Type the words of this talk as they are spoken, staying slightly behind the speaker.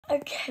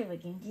Okay, we're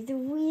going to do the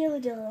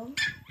Wordle.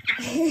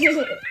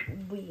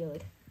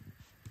 Weird.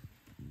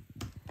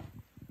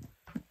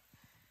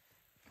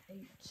 Are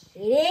you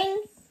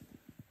kidding?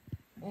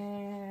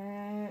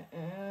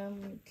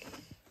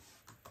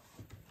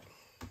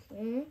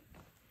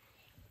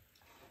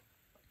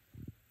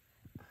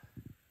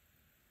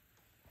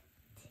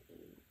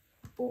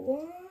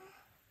 Or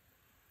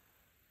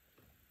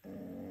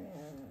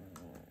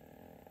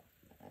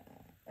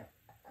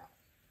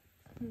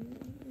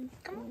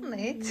come on,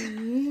 Nate.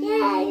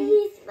 Yeah,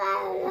 you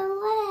spelled a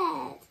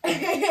word.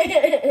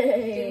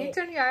 Can you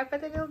turn your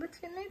iPad a little bit,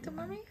 Finley, to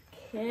mommy?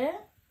 Okay.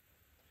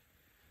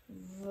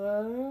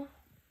 The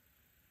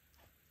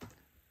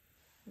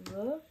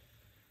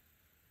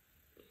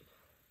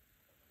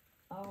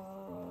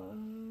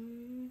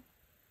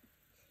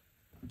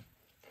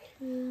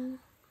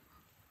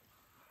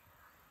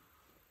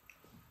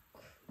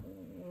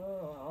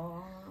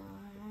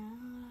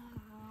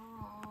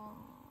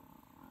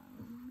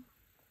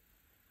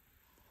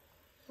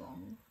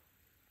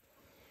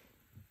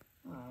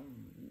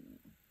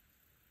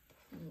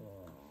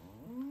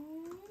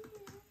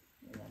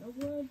is that a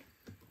word?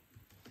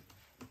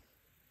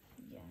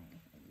 Yeah,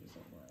 it is a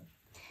word.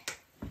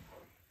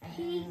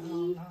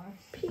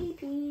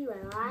 Pee-pee,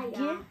 where are ya?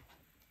 Yeah.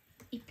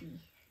 Ippy.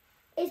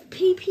 Is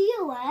pee-pee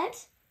a word?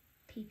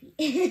 Pee-pee.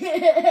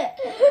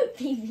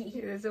 Pee-pee.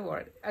 It is a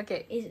word.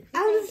 Okay. Is it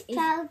I'll is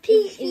spell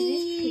this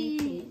pee-pee.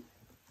 pee-pee?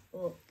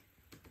 Or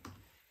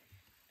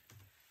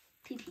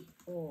Pee-pee.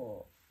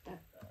 or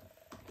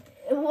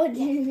what do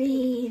you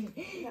mean?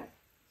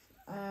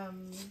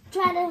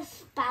 Try to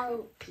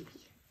spell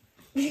pee-pee.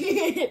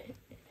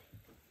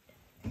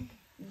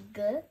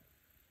 Good.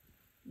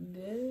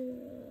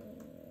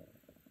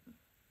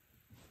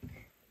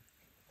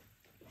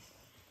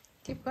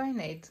 Keep going,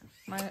 Nate.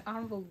 My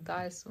arm will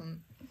die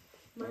soon.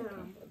 My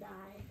arm will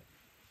die.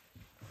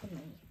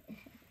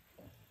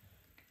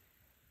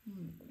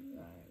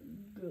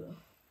 Good.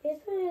 This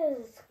one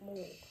is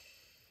small.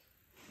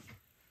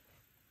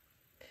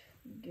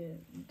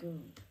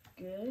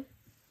 Good.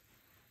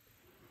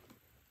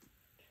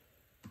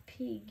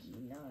 Piggy,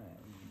 no.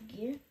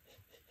 Good.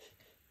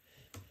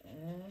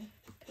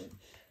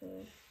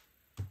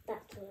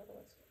 That's what it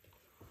was.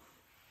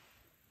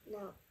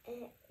 Now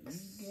X.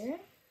 Good.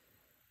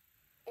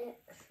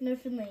 X. No,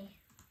 for me.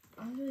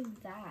 I'm doing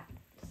that.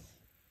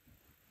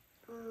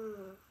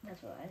 Ah.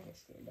 That's what I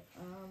just did.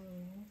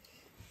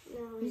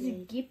 No, Is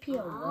it gippy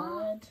a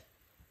word?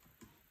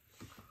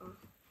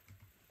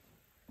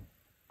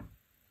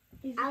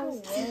 Is it a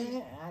word?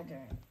 I don't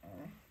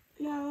know.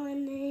 No, I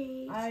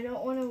need. I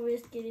don't want to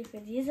risk it if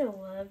it is a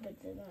word, but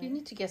then You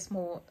need to guess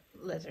more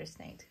letters,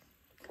 Nate.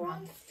 Come I'm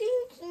on.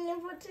 thinking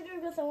of what to do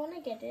because I want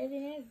to get it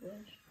in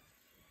English.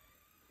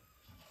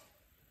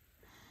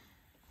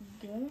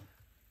 Good.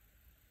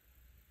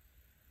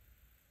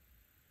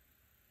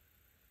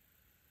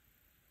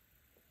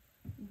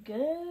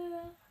 Good.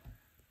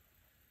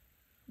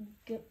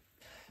 Good.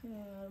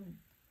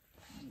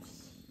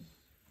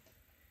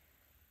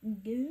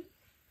 Good.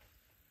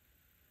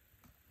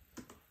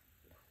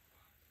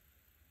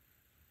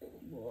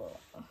 Whoa.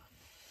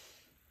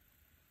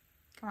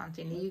 Come on,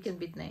 Finley. You can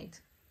beat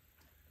Nate.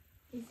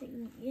 Is it?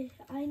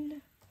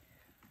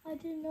 I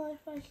don't know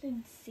if I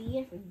should see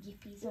if a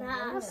Gippy's on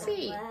Nah, there. Let's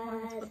see.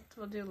 Word.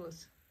 What do you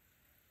lose?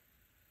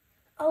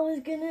 I was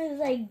gonna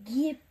say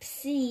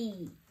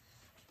Gipsy.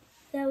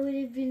 That would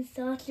have been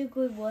such a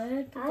good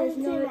word, but there's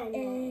no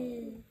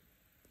L.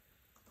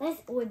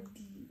 Let's Or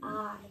D.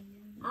 I.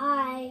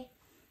 Hi,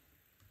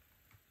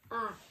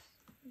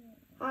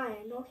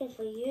 I'm looking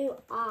for you.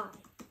 Hi.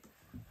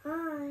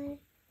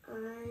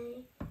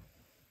 N.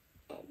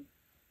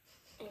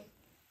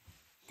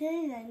 This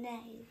is a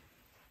name.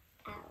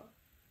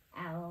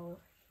 L.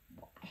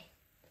 Y.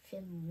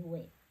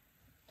 Finley.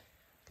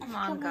 Come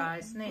on,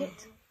 guys.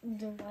 Nate.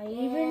 Do I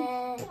even?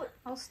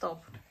 I'll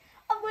stop.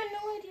 I've got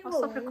no idea. I'll what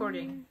stop word.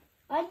 recording.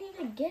 I need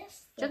to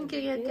guess. Just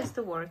guess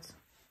the words.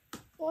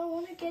 Well, I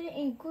want to get it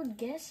in good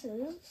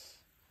guesses.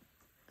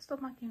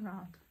 Stop mucking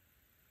around.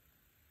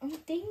 I'm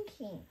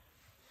thinking.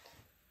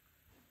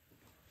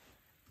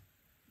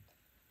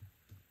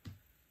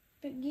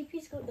 But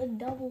Gippy's got the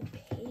double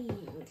P.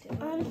 Which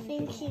I'm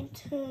thinking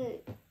too.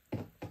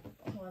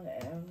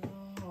 Whatever.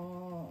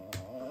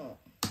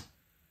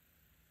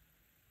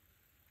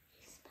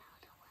 You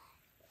spelled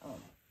a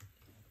word.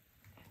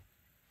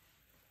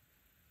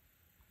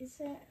 Is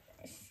that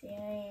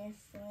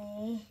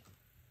seriously?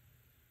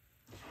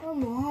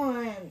 Come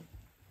on.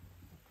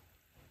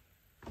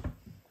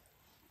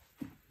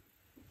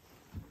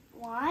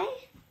 Why?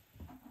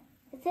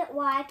 Is it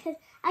why? Because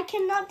I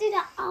cannot do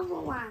the other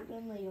one.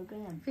 Finley, you're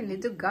gonna. Finley,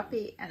 do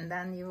guppy and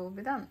then you will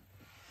be done.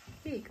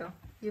 Here you go.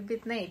 You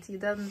beat Nate. You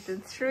done the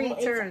three Well,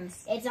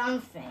 turns. It's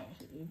unfair.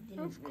 You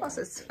didn't Of course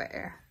realize it's it.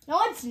 fair. No,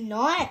 it's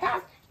not.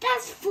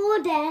 That's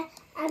 4 there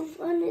and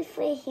 1 is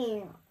 3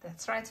 here.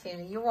 That's right,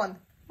 Finley. You won.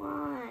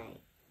 Why?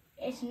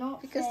 It's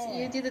not Because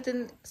fair. you did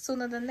it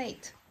sooner than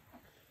Nate.